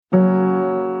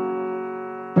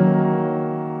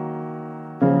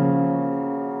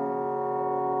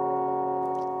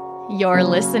You're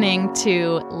listening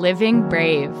to Living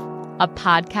Brave, a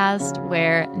podcast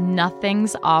where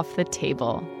nothing's off the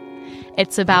table.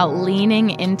 It's about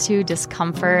leaning into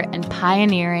discomfort and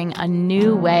pioneering a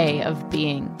new way of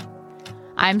being.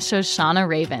 I'm Shoshana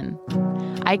Raven.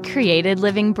 I created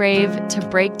Living Brave to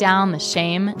break down the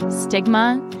shame,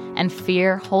 stigma, and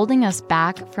fear holding us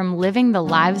back from living the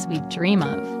lives we dream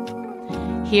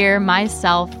of. Here,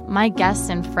 myself, my guests,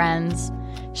 and friends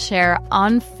share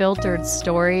unfiltered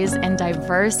stories and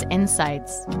diverse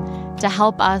insights to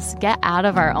help us get out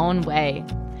of our own way,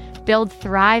 build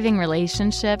thriving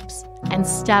relationships, and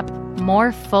step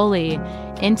more fully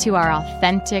into our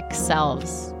authentic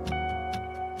selves.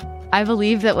 I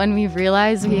believe that when we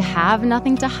realize we have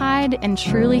nothing to hide and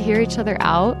truly hear each other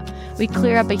out, we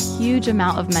clear up a huge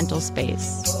amount of mental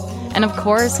space. And of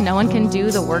course, no one can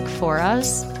do the work for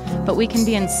us, but we can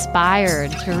be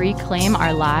inspired to reclaim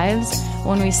our lives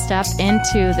when we step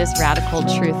into this radical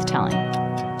truth-telling.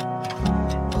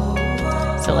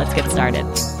 So let's get started.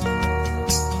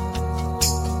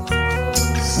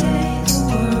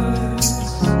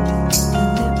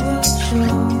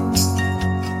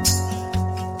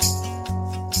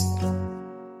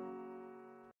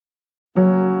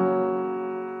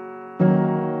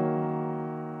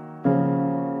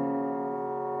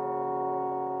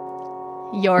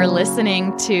 You're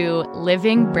listening to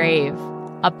Living Brave,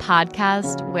 a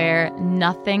podcast where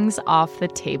nothing's off the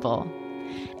table.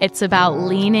 It's about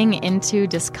leaning into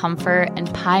discomfort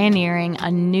and pioneering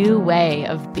a new way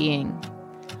of being.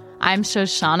 I'm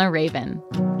Shoshana Raven.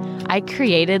 I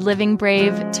created Living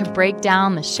Brave to break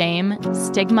down the shame,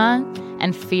 stigma,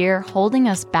 and fear holding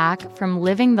us back from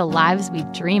living the lives we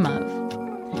dream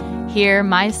of. Here,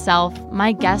 myself,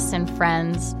 my guests, and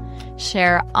friends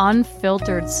share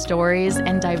unfiltered stories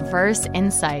and diverse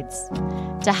insights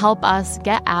to help us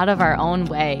get out of our own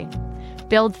way,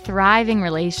 build thriving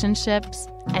relationships,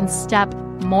 and step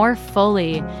more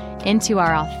fully into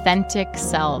our authentic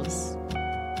selves.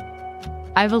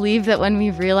 I believe that when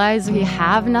we realize we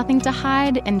have nothing to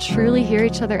hide and truly hear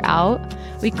each other out,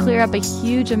 we clear up a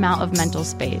huge amount of mental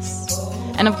space.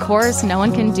 And of course, no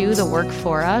one can do the work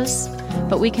for us,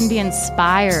 but we can be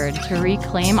inspired to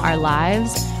reclaim our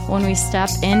lives when we step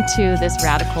into this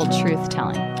radical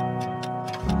truth-telling.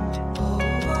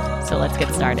 So let's get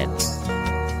started.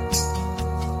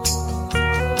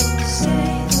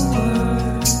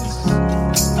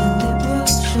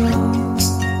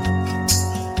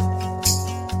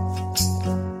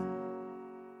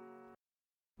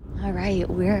 All right,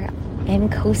 we're in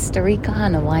Costa Rica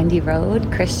on a windy road,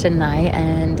 Christian and I,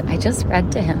 and I just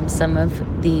read to him some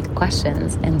of the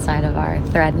questions inside of our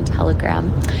thread and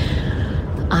Telegram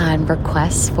on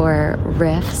requests for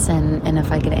riffs and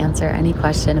if I could answer any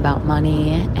question about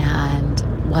money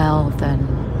and wealth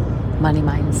and money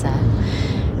mindset.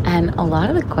 And a lot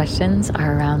of the questions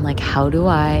are around like, how do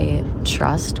I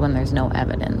trust when there's no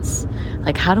evidence?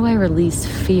 Like, how do I release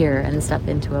fear and step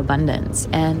into abundance?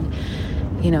 And,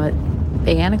 you know, it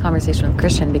began a conversation with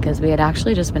Christian because we had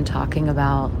actually just been talking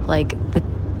about like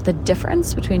the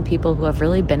difference between people who have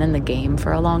really been in the game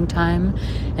for a long time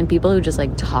and people who just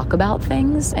like talk about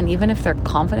things. And even if they're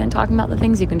confident talking about the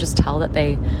things, you can just tell that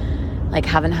they like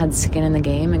haven't had skin in the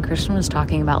game. And Christian was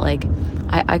talking about like,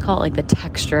 I call it like the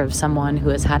texture of someone who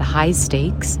has had high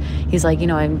stakes. He's like, you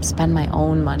know, I spend my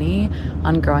own money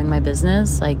on growing my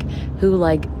business, like who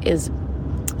like is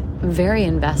very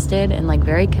invested and like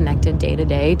very connected day to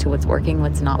day to what's working,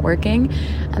 what's not working.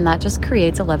 And that just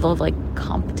creates a level of like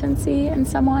competency in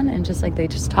someone, and just like they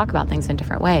just talk about things in a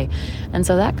different way. And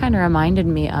so that kind of reminded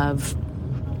me of,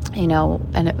 you know,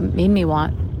 and it made me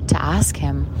want to ask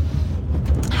him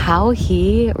how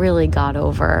he really got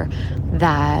over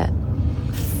that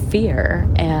fear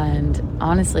and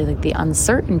honestly like the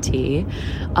uncertainty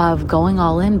of going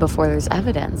all in before there's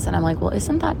evidence. And I'm like, well,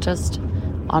 isn't that just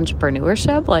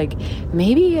entrepreneurship? Like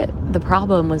maybe the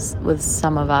problem with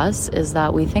some of us is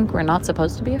that we think we're not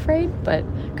supposed to be afraid, but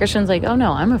Christian's like, oh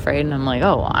no, I'm afraid. And I'm like,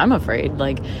 oh, I'm afraid.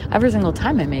 Like every single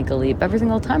time I make a leap, every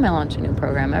single time I launch a new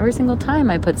program, every single time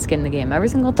I put skin in the game, every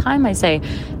single time I say,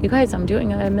 you guys, I'm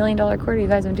doing a $1 million quarter, you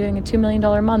guys, I'm doing a $2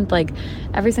 million month, like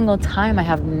every single time I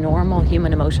have normal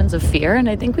human emotions of fear. And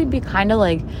I think we'd be kind of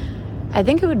like, I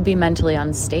think it would be mentally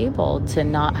unstable to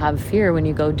not have fear when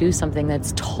you go do something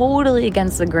that's totally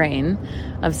against the grain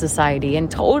of society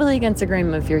and totally against the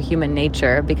grain of your human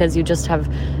nature, because you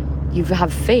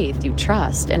have faith, you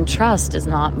trust, and trust is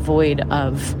not void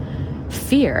of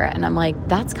fear. And I'm like,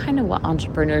 that's kind of what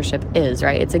entrepreneurship is,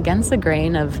 right? It's against the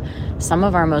grain of some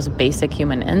of our most basic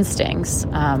human instincts.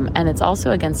 And it's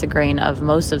also against the grain of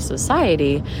most of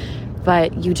society.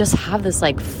 but you just have this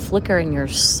like flicker in your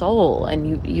soul,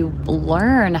 and you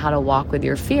learn how to walk with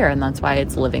your fear, and that's why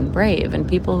it's living brave. And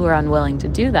people who are unwilling to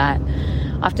do that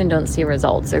often don't see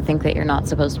results, or think that you're not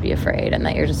supposed to be afraid and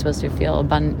that you're just supposed to feel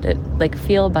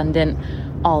abundant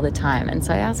all the time. And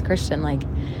so I asked Christian, like,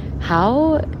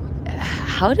 how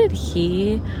did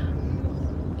he,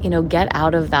 get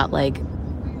out of that like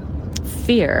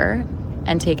fear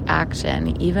and take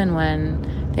action even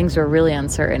when things were really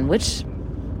uncertain, which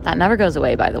that never goes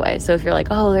away, by the way. So if you're like,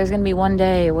 oh, there's going to be one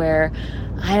day where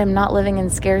I am not living in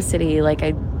scarcity, like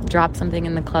I dropped something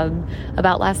in the club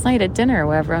about last night at dinner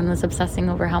where everyone was obsessing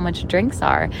over how much drinks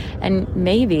are. And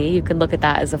maybe you could look at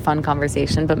that as a fun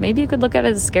conversation, but maybe you could look at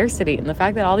it as scarcity. And the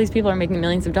fact that all these people are making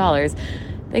millions of dollars,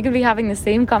 they could be having the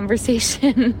same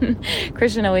conversation.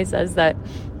 Christian always says that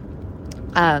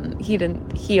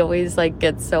he always like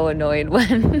gets so annoyed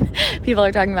when people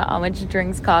are talking about how much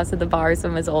drinks cost at the bar,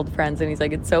 some of his old friends, and he's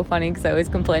like, it's so funny because I always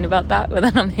complain about that, but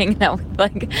then I'm hanging out with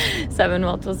like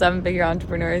seven-figure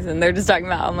entrepreneurs, and they're just talking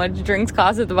about how much drinks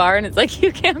cost at the bar, and it's like,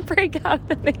 you can't break out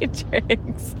the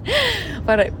matrix.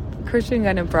 But Christian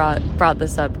kind of brought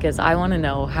this up because I want to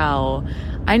know how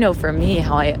for me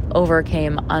how I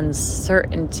overcame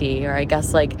uncertainty, or I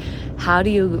guess like how do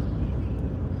you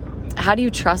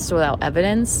trust without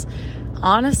evidence?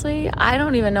 Honestly, I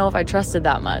don't even know if I trusted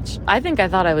that much. I think I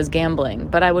thought I was gambling,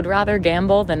 but I would rather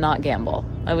gamble than not gamble.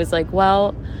 I was like,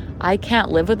 well, I can't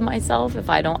live with myself if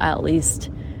I don't at least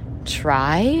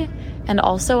try. And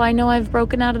also, I know I've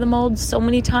broken out of the mold so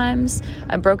many times.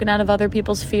 I've broken out of other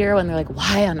people's fear when they're like,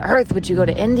 why on earth would you go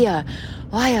to India?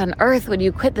 Why on earth would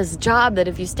you quit this job that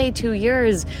if you stay 2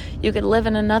 years, you could live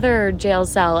in another jail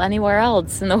cell anywhere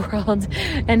else in the world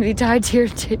and be tied to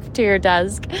your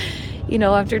desk,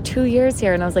 after 2 years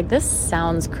here? And I was like, this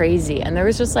sounds crazy. And there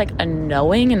was just like a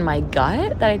knowing in my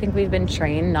gut that I think we've been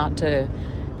trained not to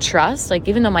trust. Like,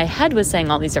 even though my head was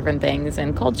saying all these different things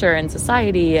and culture and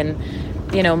society and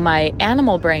my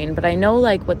animal brain, but I know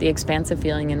like what the expansive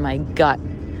feeling in my gut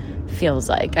feels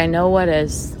like. I know what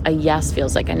is a yes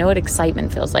feels like. I know what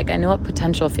excitement feels like. I know what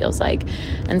potential feels like.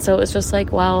 And so it was just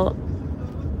like, well,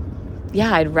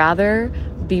 yeah, I'd rather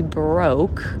be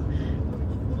broke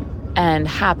and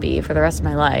happy for the rest of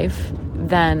my life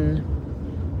than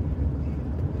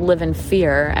live in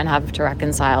fear and have to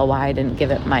reconcile why I didn't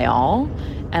give it my all.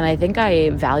 And I think I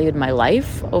valued my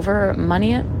life over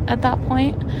money at that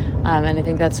point. And I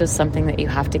think that's just something that you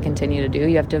have to continue to do.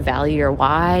 You have to value your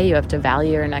why. You have to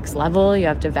value your next level. You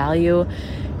have to value,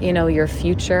 your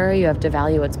future. You have to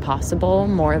value what's possible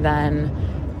more than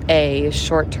a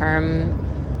short-term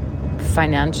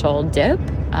financial dip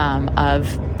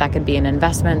of that could be an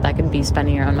investment. That could be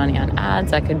spending your own money on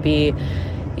ads. That could be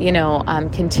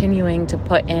continuing to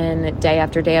put in day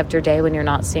after day after day when you're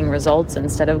not seeing results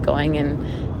instead of going and,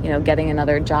 getting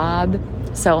another job.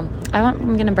 So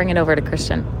I'm going to bring it over to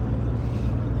Christian.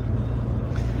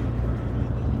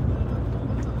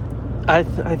 I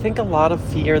think a lot of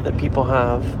fear that people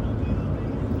have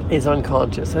is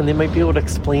unconscious, and they might be able to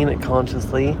explain it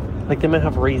consciously. Like, they might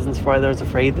have reasons for why they're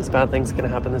afraid this bad thing's going to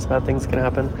happen, this bad thing's going to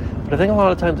happen. But I think a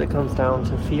lot of times it comes down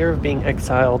to fear of being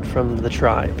exiled from the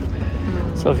tribe.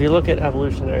 So if you look at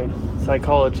evolutionary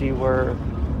psychology, we're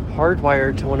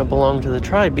hardwired to want to belong to the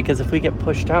tribe, because if we get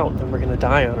pushed out, then we're going to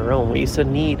die on our own. We used to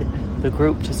need the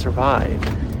group to survive.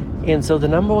 And so the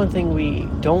number one thing we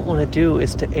don't want to do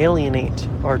is to alienate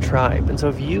our tribe. And so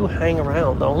if you hang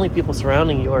around, the only people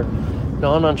surrounding you are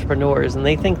non-entrepreneurs, and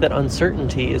they think that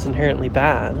uncertainty is inherently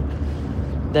bad,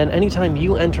 then anytime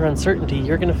you enter uncertainty,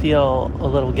 you're going to feel a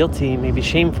little guilty, maybe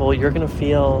shameful. You're going to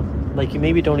feel like you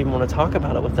maybe don't even want to talk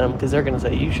about it with them, because they're going to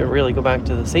say, you should really go back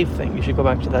to the safe thing. You should go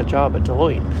back to that job at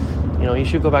Deloitte. You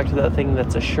should go back to that thing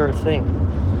that's a sure thing.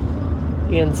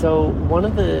 And so one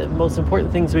of the most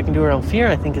important things we can do around fear,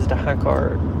 I think, is to hack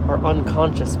our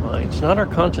unconscious mind, not our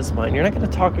conscious mind. You're not going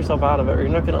to talk yourself out of it, or you're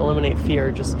not going to eliminate fear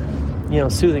just,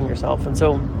 soothing yourself. And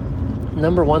so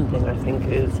number one thing, I think,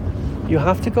 is you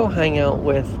have to go hang out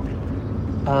with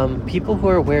people who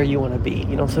are where you want to be.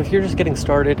 So if you're just getting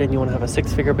started and you want to have a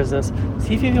six-figure business,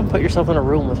 see if you can put yourself in a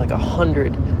room with like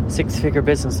 100 six-figure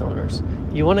business owners.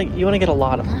 You want to get a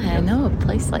lot of them. I know a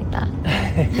place like that.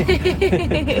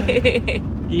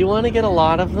 You want to get a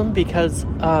lot of them because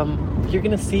you're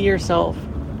going to see yourself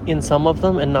in some of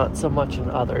them and not so much in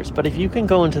others. But if you can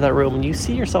go into that room and you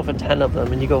see yourself in 10 of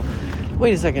them and you go,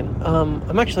 wait a second,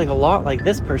 I'm actually like a lot like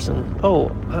this person. Oh,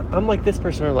 I'm like this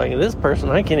person, or like this person.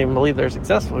 I can't even believe they're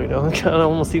successful, It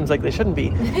almost seems like they shouldn't be.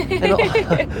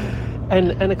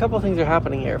 And a couple of things are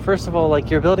happening here. First of all, like,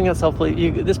 you're building up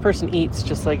self-belief. This person eats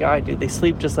just like I do. They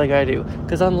sleep just like I do.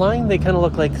 Because online, they kind of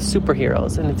look like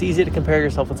superheroes. And it's easy to compare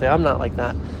yourself and say, I'm not like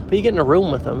that. But you get in a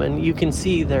room with them, and you can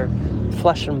see their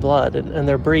flesh and blood, and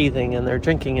their breathing, and their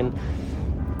drinking. And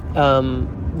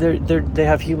they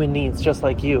have human needs just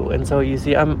like you. And so you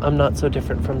see, I'm not so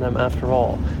different from them after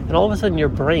all. And all of a sudden, your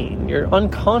brain, your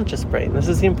unconscious brain, this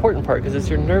is the important part, because it's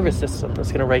your nervous system that's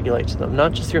going to regulate to them,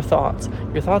 not just your thoughts.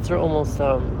 Your thoughts are almost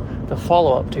the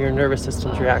follow-up to your nervous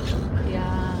system's reaction.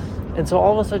 Yeah. And so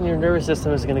all of a sudden, your nervous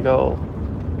system is going to go,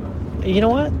 you know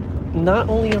what? Not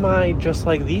only am I just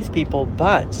like these people,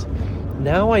 but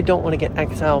now I don't want to get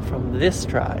exiled from this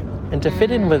tribe. And to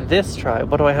fit in with this tribe,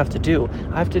 what do I have to do?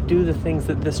 I have to do the things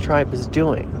that this tribe is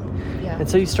doing. Yeah. And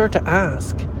so you start to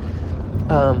ask,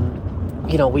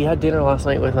 we had dinner last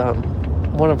night with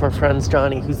one of our friends,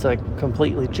 Johnny, who's like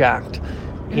completely jacked.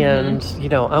 And,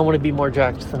 I want to be more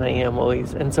jacked than I am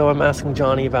always. And so I'm asking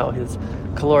Johnny about his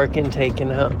caloric intake and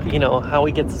how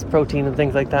he gets his protein and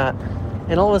things like that.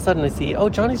 And all of a sudden I see,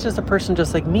 Johnny's just a person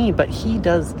just like me, but he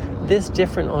does this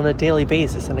different on a daily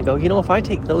basis. And I go, if I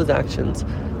take those actions,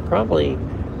 probably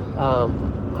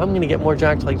I'm going to get more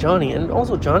jacked like Johnny. And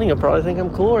also Johnny will probably think I'm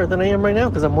cooler than I am right now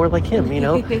because I'm more like him,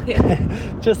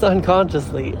 just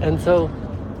unconsciously. And so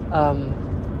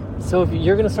if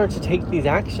you're going to start to take these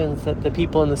actions that the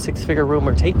people in the six-figure room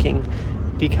are taking,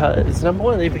 because number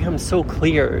one, they become so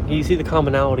clear. You see the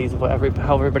commonalities of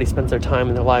how everybody spends their time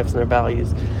and their lives and their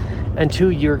values. And two,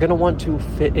 you're going to want to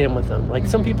fit in with them. Like,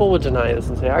 some people would deny this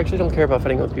and say, I actually don't care about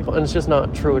fitting in with people. And it's just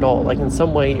not true at all. Like, in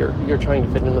some way, you're trying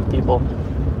to fit in with people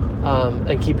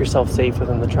and keep yourself safe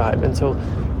within the tribe. And so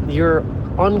your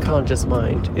unconscious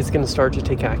mind is going to start to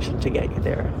take action to get you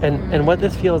there. And what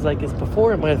this feels like is,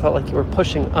 before it might have felt like you were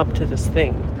pushing up to this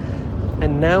thing.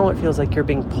 And now it feels like you're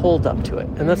being pulled up to it.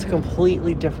 And that's a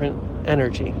completely different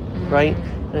energy, right?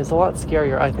 And it's a lot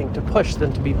scarier, I think, to push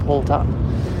than to be pulled up.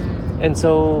 And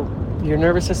so your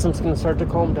nervous system's going to start to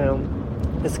calm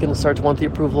down. It's going to start to want the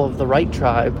approval of the right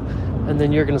tribe. And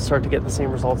then you're going to start to get the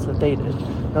same results that they did.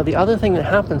 Now, the other thing that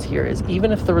happens here is,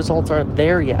 even if the results aren't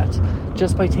there yet,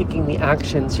 just by taking the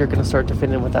actions, you're going to start to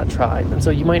fit in with that tribe. And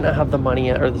so you might not have the money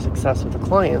yet or the success with the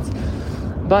clients,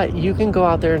 but you can go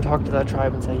out there and talk to that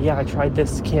tribe and say, yeah, I tried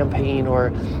this campaign,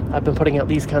 or I've been putting out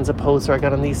these kinds of posts, or I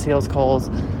got on these sales calls,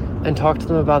 and talk to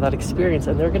them about that experience.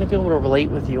 And they're going to be able to relate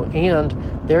with you, and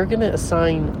they're going to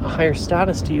assign a higher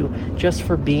status to you just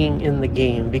for being in the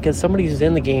game, because somebody who's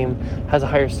in the game has a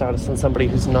higher status than somebody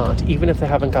who's not, even if they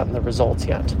haven't gotten the results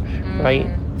yet, right?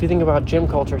 If you think about gym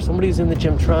culture, somebody who's in the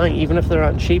gym trying, even if they're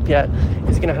not in shape yet,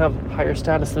 is going to have higher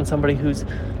status than somebody who's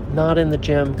not in the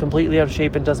gym, completely out of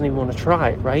shape, and doesn't even want to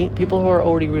try, right? People who are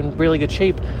already in really good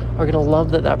shape are going to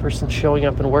love that person's showing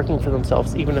up and working for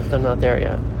themselves, even if they're not there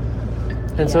yet.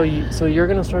 And so you're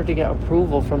going to start to get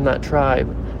approval from that tribe,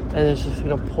 and it's just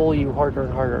going to pull you harder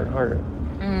and harder and harder.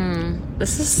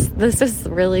 This is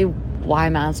really why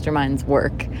masterminds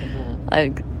work.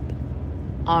 Like,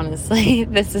 honestly,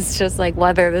 this is just like,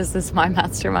 whether this is my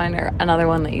mastermind or another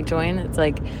one that you join, it's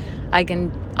like, I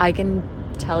can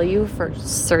tell you for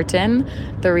certain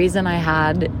the reason I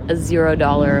had a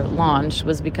 $0 launch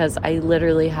was because I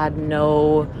literally had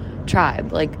no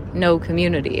tribe, like no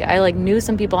community. I knew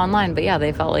some people online, but yeah,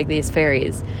 they felt like these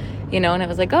fairies, and it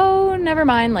was like, oh, never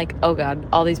mind, like, oh god,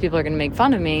 all these people are going to make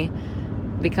fun of me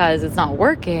because it's not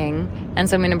working, and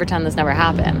so I'm going to pretend this never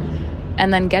happened.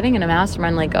 And then getting in a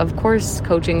mastermind, like, of course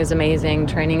coaching is amazing,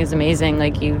 training is amazing,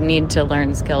 like, you need to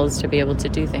learn skills to be able to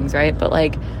do things, right? But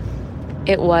like,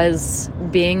 it was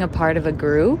being a part of a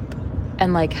group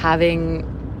and like having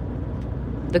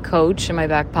the coach in my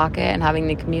back pocket and having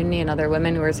the community and other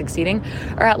women who are succeeding,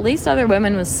 or at least other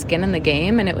women with skin in the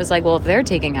game. And it was like, well, if they're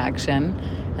taking action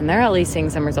and they're at least seeing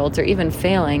some results or even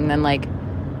failing, then like,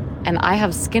 and I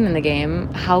have skin in the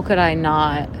game, how could I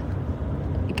not?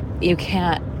 You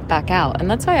can't back out. And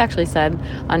that's why I actually said,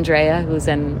 Andrea, who's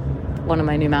in one of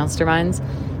my new masterminds,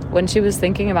 when she was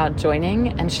thinking about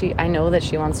joining, and I know that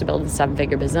she wants to build a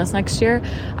 7-figure business next year,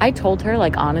 I told her,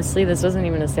 like, honestly, this wasn't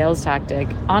even a sales tactic.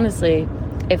 Honestly,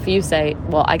 if you say,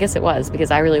 well, I guess it was, because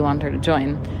I really wanted her to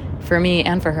join, for me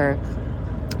and for her.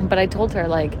 But I told her,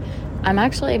 like, I'm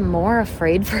actually more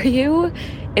afraid for you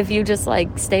if you just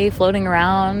like stay floating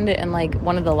around in like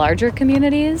one of the larger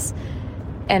communities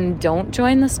and don't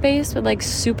join the space with like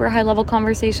super high level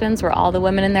conversations where all the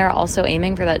women in there are also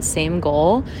aiming for that same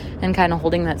goal and kind of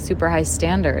holding that super high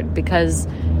standard, because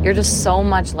you're just so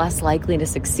much less likely to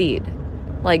succeed.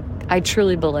 Like, I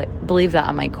truly believe that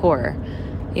at my core.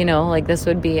 You know, like this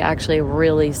would be actually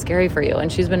really scary for you.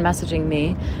 And she's been messaging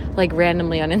me like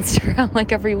randomly on Instagram,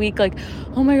 like every week, like,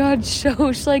 oh my God,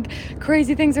 Shosh, like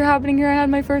crazy things are happening here. I had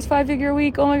my first 5-figure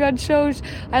week. Oh my God, Shosh,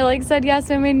 I like said yes,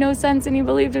 it made no sense, and you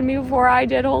believed in me before I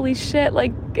did. Holy shit.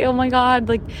 Like, oh my God.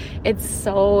 Like, it's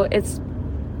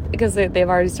because they've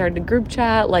already started a group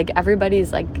chat. Like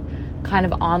everybody's like kind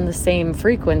of on the same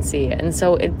frequency, and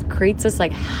so it creates this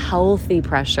like healthy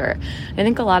pressure. I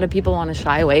think a lot of people want to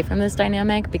shy away from this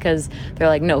dynamic because they're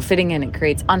like, no, fitting in, it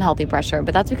creates unhealthy pressure,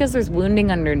 but that's because there's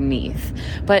wounding underneath.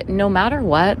 But no matter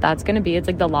what that's going to be, it's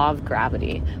like the law of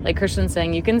gravity. Like Christian's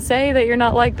saying, you can say that you're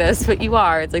not like this, but you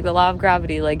are. It's like the law of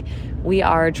gravity. Like, we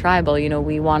are tribal, you know,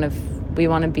 we want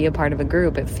to be a part of a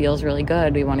group. It feels really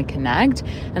good. We want to connect.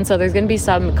 And so there's going to be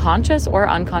some conscious or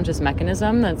unconscious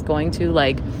mechanism that's going to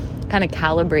like kind of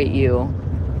calibrate you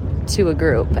to a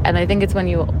group. And I think it's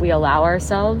when we allow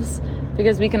ourselves,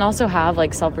 because we can also have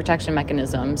like self-protection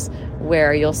mechanisms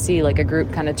where you'll see like a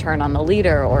group kind of turn on the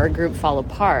leader or a group fall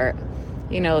apart.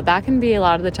 You know, that can be a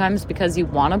lot of the times because you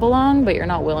want to belong, but you're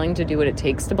not willing to do what it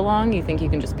takes to belong. You think you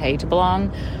can just pay to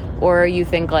belong, or you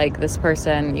think like this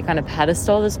person, you kind of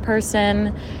pedestal this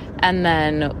person. And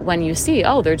then when you see,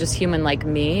 oh, they're just human like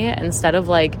me, instead of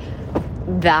like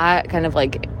that kind of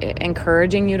like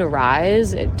encouraging you to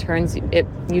rise,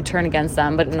 you turn against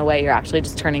them, but in a way you're actually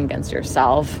just turning against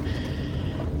yourself.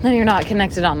 Then you're not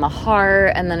connected on the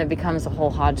heart, and then it becomes a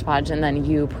whole hodgepodge, and then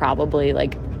you probably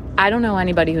like, I don't know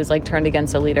anybody who's like turned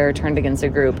against a leader, turned against a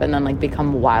group, and then like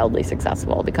become wildly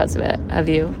successful because of it. Have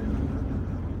you?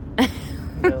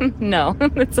 No,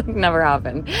 it's like never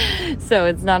happened. So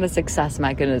it's not a success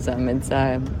mechanism, it's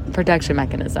a protection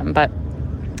mechanism. But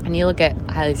when you look at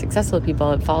highly successful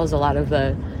people, it follows a lot of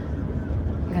the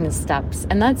kind of steps.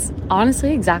 And that's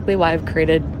honestly exactly why I've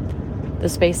created the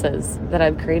spaces that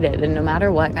I've created. And no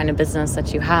matter what kind of business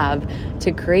that you have,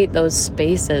 to create those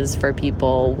spaces for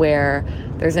people where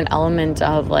there's an element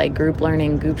of like group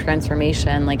learning, group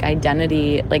transformation, like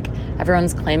identity, like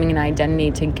everyone's claiming an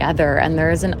identity together, and there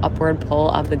is an upward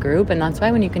pull of the group. And that's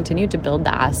why when you continue to build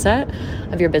the asset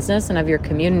of your business and of your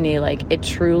community, like it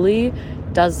truly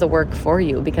does the work for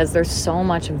you, because there's so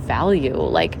much value.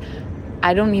 Like,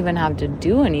 I don't even have to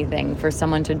do anything for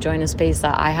someone to join a space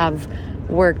that I have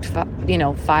worked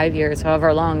 5 years,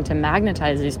 however long, to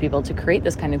magnetize these people, to create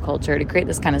this kind of culture, to create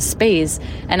this kind of space,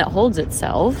 and it holds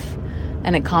itself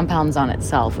and it compounds on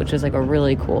itself, which is like a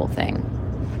really cool thing.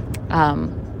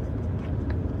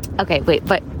 Okay, wait,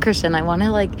 but Christian, I want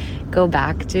to like go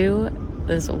back to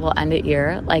this, we'll end it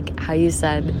here, like how you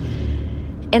said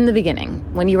in the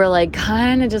beginning, when you were like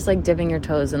kind of just like dipping your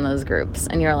toes in those groups,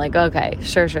 and you're like, okay,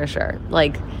 sure.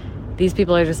 Like, these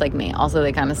people are just like me. Also,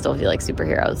 they kind of still feel like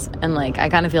superheroes. And like, I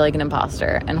kind of feel like an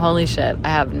imposter. And holy shit, I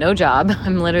have no job.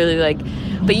 I'm literally like,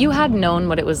 but you had known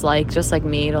what it was like, just like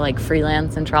me, to like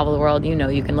freelance and travel the world. You know,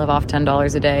 you can live off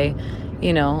 $10 a day.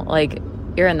 You know, like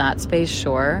you're in that space,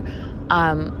 sure.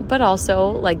 But also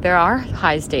like there are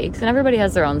high stakes, and everybody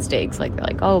has their own stakes. Like they're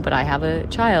like, oh, but I have a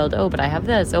child. Oh, but I have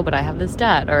this. Oh, but I have this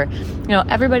debt. Or, you know,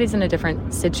 everybody's in a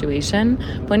different situation.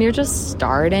 When you're just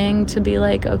starting to be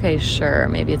like, okay, sure,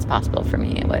 maybe it's possible for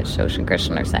me, which Shosh and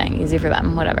Christian are saying, easy for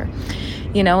them, whatever,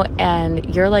 you know,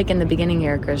 and you're like in the beginning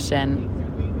here, Christian,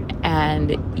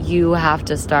 and you have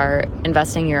to start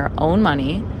investing your own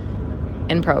money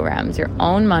in programs, your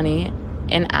own money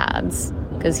in ads,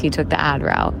 because he took the ad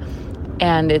route.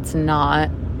 And it's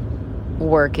not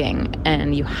working,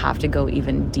 and you have to go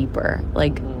even deeper.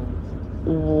 Like,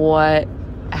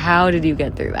 how did you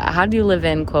get through that? How do you live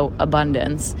in, quote,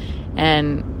 abundance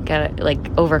and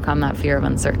overcome that fear of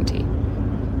uncertainty?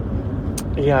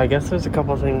 Yeah, I guess there's a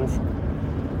couple things.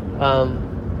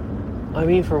 I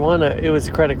mean, for one, it was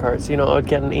credit cards. You know, I would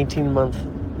get an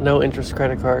 18-month no-interest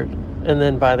credit card and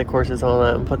then buy the courses on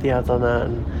that and put the ads on that.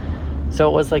 And so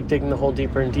it was like digging the hole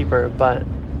deeper and deeper, but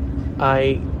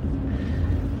I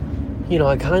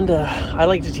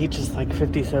like to teach this like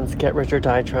 50 cents, get rich or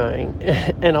die trying.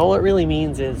 And all it really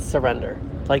means is surrender.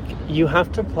 Like, you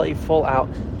have to play full out.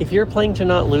 If you're playing to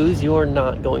not lose, you're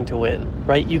not going to win,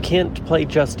 right? You can't play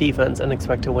just defense and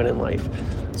expect to win in life.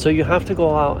 So you have to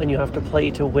go out and you have to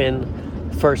play to win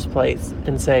first place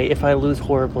and say, if I lose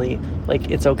horribly,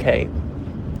 like, it's okay.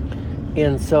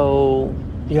 And so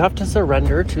you have to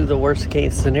surrender to the worst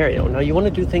case scenario. Now, you want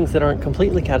to do things that aren't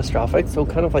completely catastrophic, so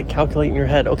kind of like calculate in your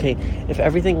head, okay, if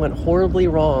everything went horribly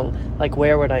wrong, like,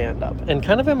 where would I end up? And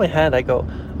kind of in my head, I go,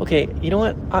 okay, you know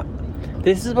what?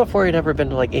 This is before I'd ever been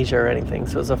to like Asia or anything,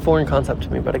 so it's a foreign concept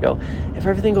to me, but I go, if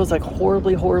everything goes like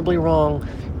horribly, horribly wrong,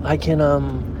 I can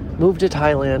move to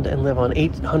Thailand and live on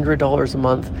 $800 a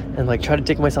month and like try to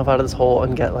dig myself out of this hole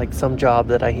and get like some job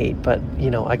that I hate, but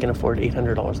I can afford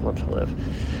 $800 a month to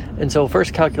live. And so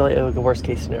first calculate like a worst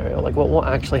case scenario, like what will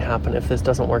actually happen if this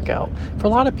doesn't work out. For a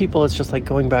lot of people, it's just like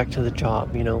going back to the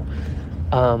job,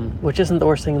 which isn't the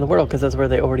worst thing in the world because that's where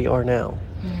they already are now.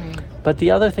 But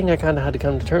the other thing I kind of had to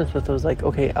come to terms with was like,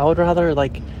 okay, I would rather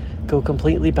like go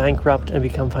completely bankrupt and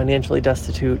become financially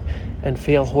destitute and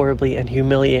fail horribly and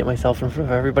humiliate myself in front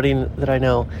of everybody that I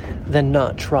know than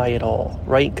not try at all,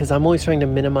 right? Because I'm always trying to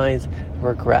minimize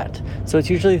regret. So it's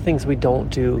usually the things we don't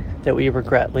do that we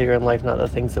regret later in life, not the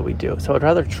things that we do. So I'd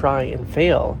rather try and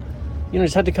fail.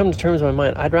 Just had to come to terms with my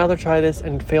mind. I'd rather try this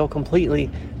and fail completely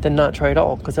than not try at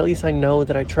all, because at least I know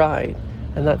that I tried,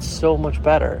 and that's so much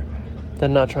better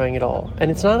than not trying at all.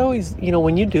 And it's not always,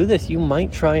 when you do this, you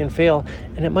might try and fail,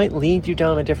 and it might lead you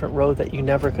down a different road that you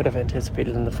never could have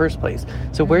anticipated in the first place.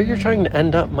 So where you're trying to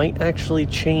end up might actually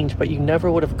change, but you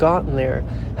never would have gotten there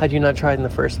had you not tried in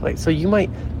the first place. So you might,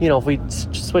 if we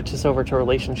switch this over to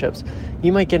relationships,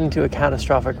 you might get into a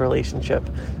catastrophic relationship,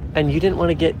 and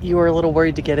you were a little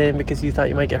worried to get in because you thought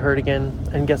you might get hurt again,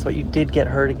 and guess what? You did get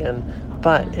hurt again,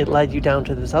 but it led you down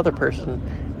to this other person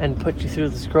and put you through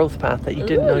this growth path that you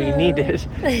didn't know you needed.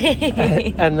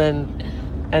 and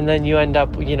then you end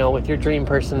up, with your dream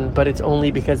person, but it's only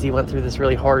because you went through this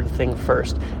really hard thing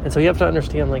first. And so you have to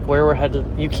understand like where we're headed.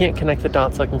 You can't connect the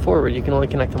dots looking forward. You can only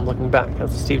connect them looking back.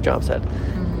 That's what Steve Jobs said.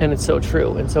 And it's so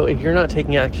true. And so if you're not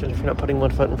taking action, if you're not putting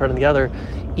one foot in front of the other,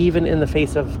 even in the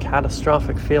face of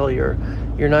catastrophic failure,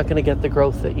 you're not going to get the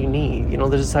growth that you need.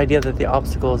 There's this idea that the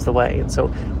obstacle is the way. And so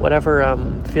whatever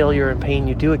failure and pain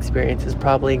you do experience is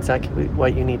probably exactly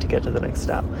what you need to get to the next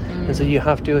step. And so you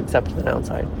have to accept the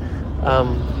downside.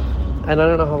 And I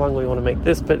don't know how long we want to make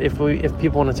this, but if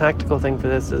people want a tactical thing for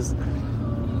this is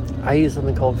I use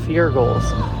something called fear goals,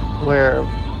 where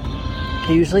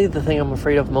usually the thing I'm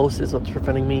afraid of most is what's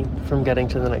preventing me from getting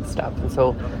to the next step. And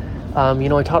so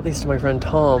I taught these to my friend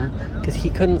Tom because he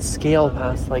couldn't scale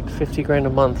past like 50 grand a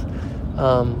month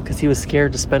because he was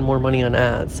scared to spend more money on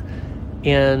ads.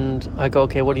 And I go,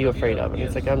 okay, what are you afraid of? And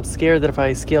he's like, I'm scared that if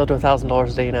I scale to $1,000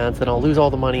 a day in ads, then I'll lose all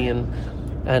the money and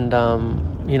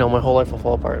my whole life will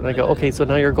fall apart. And I go, okay, so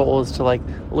now your goal is to like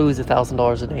lose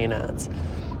 $1,000 a day in ads.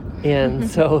 And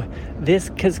so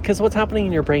because what's happening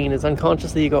in your brain is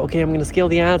unconsciously you go, okay, I'm going to scale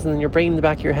the ads, and then your brain in the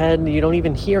back of your head, and you don't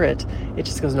even hear it. It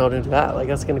just goes, no, don't do that. Like,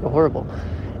 that's going to go horrible.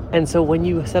 And so when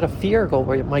you set a fear goal,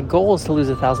 where my goal is to lose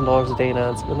 $1,000 a day in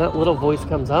ads, when that little voice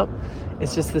comes up,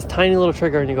 it's just this tiny little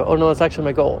trigger, and you go, oh no, that's actually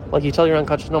my goal. Like you tell your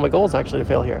unconscious, no, my goal is actually to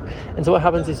fail here. And so what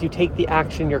happens is you take the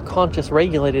action your conscious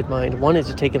regulated mind wanted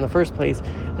to take in the first place,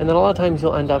 and then a lot of times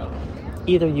you'll end up,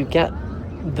 either you get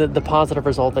the positive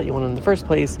result that you wanted in the first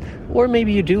place, or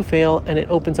maybe you do fail and it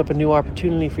opens up a new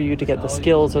opportunity for you to get the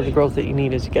skills or the growth that you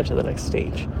need as you get to the next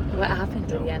stage. What happened?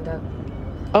 Did he end up?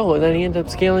 Oh, and then he ended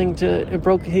up scaling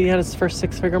he had his first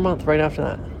 6-figure month right after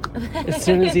that. As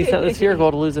soon as he set this fear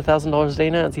goal to lose $1,000 a day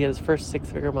in ads, he had his first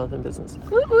 6-figure month in business.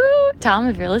 Woo-woo. Tom,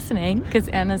 if you're listening, because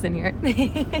Anna's in here.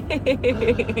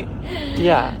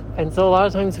 Yeah, and so a lot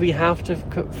of times we have to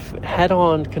head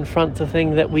on confront the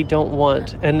thing that we don't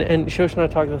want. And Shosh and I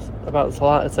talk about this a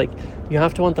lot. It's like you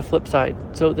have to want the flip side.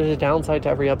 So there's a downside to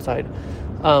every upside.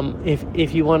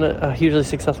 If you want a hugely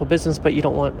successful business, but you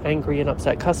don't want angry and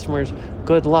upset customers,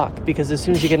 good luck. Because as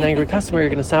soon as you get an angry customer, you're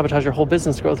going to sabotage your whole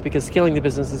business growth, because scaling the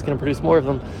business is going to produce more of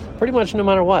them pretty much no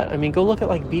matter what. I mean, go look at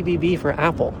like BBB for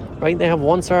Apple, right? They have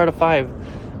 1 star out of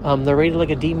 5. They're rated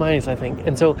like a D-, I think.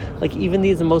 And so like even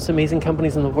these, the most amazing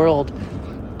companies in the world,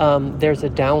 there's a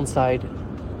downside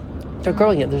to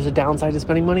growing it. There's a downside to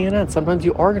spending money on ads. Sometimes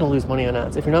you are going to lose money on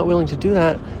ads. If you're not willing to do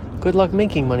that, good luck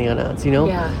making money on ads,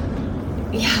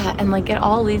 Yeah, and like it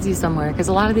all leads you somewhere, because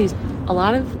a lot of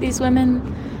these women,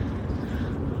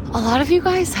 a lot of you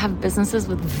guys have businesses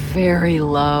with very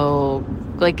low,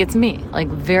 like it's me, like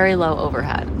very low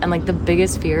overhead, and like the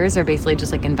biggest fears are basically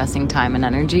just like investing time and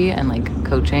energy and like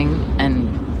coaching and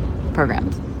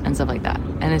programs and stuff like that.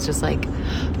 And it's just like,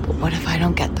 but what if I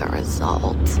don't get the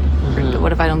result? Or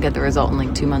what if I don't get the result in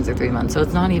like 2 months or 3 months? So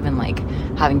it's not even like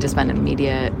having to spend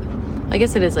immediate, I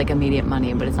guess it is like immediate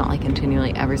money, but it's not like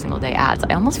continually every single day ads.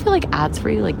 I almost feel like ads for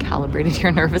you like calibrated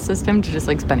your nervous system to just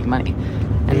like spending money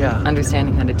and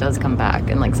understanding that it does come back,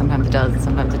 and like sometimes it does and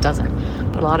sometimes it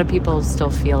doesn't. But a lot of people still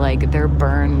feel like they're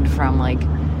burned from like,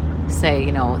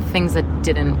 say, things that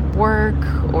didn't work,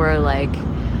 or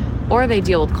they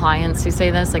deal with clients who say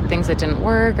this, like things that didn't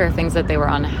work or things that they were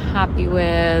unhappy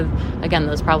with. Again,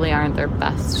 those probably aren't their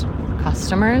best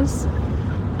customers.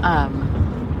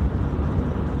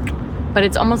 But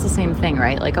it's almost the same thing,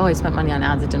 right? Like, oh, I spent money on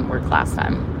ads, it didn't work last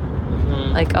time.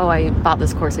 Like, oh, I bought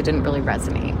this course, it didn't really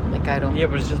resonate. Like, I don't... Yeah,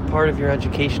 but it's just part of your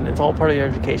education. It's all part of your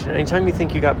education. Anytime you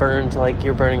think you got burned, like,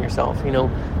 you're burning yourself, you know?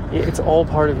 It's all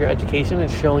part of your education.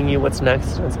 It's showing you what's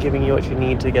next. It's giving you what you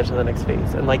need to get to the next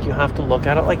phase. And, like, you have to look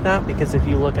at it like that, because if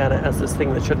you look at it as this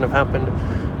thing that shouldn't have happened,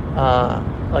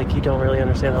 like, you don't really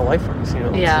understand how life works, you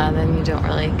know? Yeah, then you don't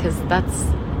really, because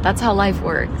that's how life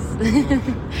works.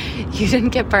 You didn't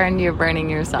get burned, you're burning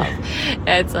yourself.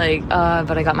 It's like,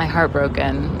 but I got my heart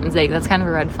broken. It's like, that's kind of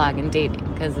a red flag in dating,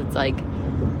 because it's like,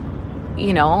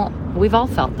 you know, we've all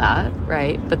felt that,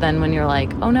 right? But then when you're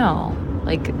like, oh no,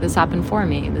 like, this happened for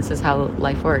me, this is how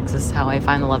life works, this is how I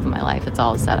find the love of my life, it's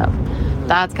all set up.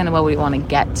 That's kind of what we want to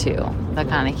get to, that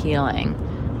kind of healing.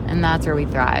 And that's where we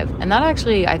thrive. And that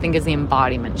actually, I think, is the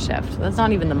embodiment shift. That's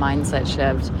not even the mindset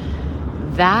shift.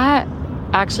 That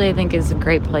actually, I think, is a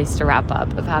great place to wrap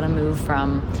up, of how to move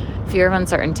from fear of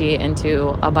uncertainty into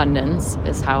abundance,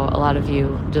 is how a lot of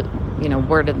you, you know,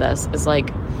 worded this, is like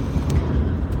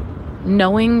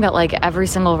knowing that, like, every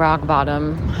single rock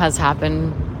bottom has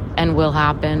happened and will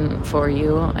happen for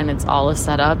you, and it's all a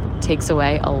setup, takes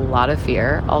away a lot of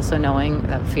fear. Also knowing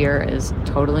that fear is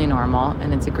totally normal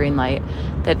and it's a green light,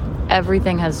 that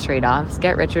everything has trade-offs.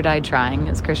 Get rich or die trying.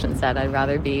 As Christian said, I'd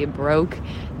rather be broke,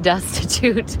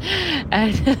 destitute,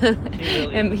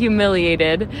 and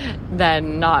humiliated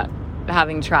than not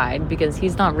having tried, because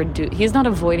he's not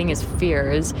avoiding his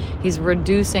fears. He's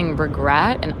reducing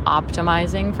regret and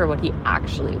optimizing for what he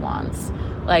actually wants.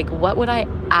 Like, what would I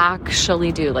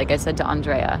actually do? Like I said to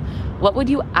Andrea, what would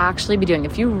you actually be doing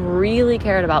if you really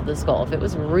cared about this goal? If it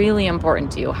was really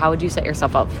important to you, how would you set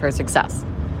yourself up for success?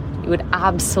 You would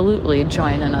absolutely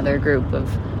join another group of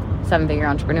 7-figure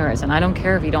entrepreneurs. And I don't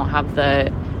care if you don't have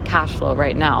the cash flow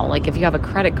right now. Like, if you have a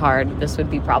credit card, this would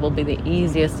be probably the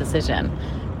easiest decision.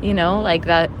 You know, like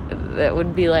that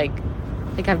would be like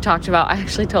I've talked about, I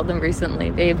actually told them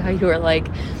recently, babe, how you were like,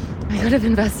 I could have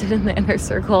invested in the Inner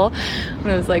Circle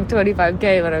when it was like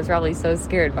 $25K, but I was probably so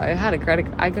scared. But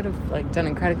I could have like done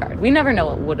a credit card. We never know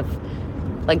what would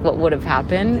have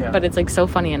happened, yeah. But it's like so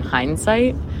funny in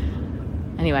hindsight.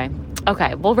 Anyway,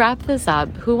 okay, we'll wrap this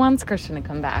up. Who wants Christian to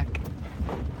come back?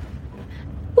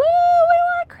 Woo! We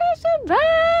want Christian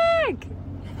back!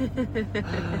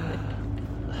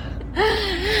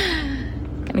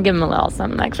 Gonna give him a little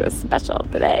something extra special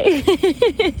today.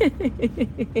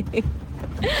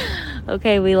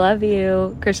 Okay, we love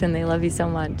you. Christian, they love you so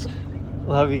much.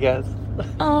 Love you guys.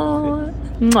 Oh,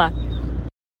 mwah.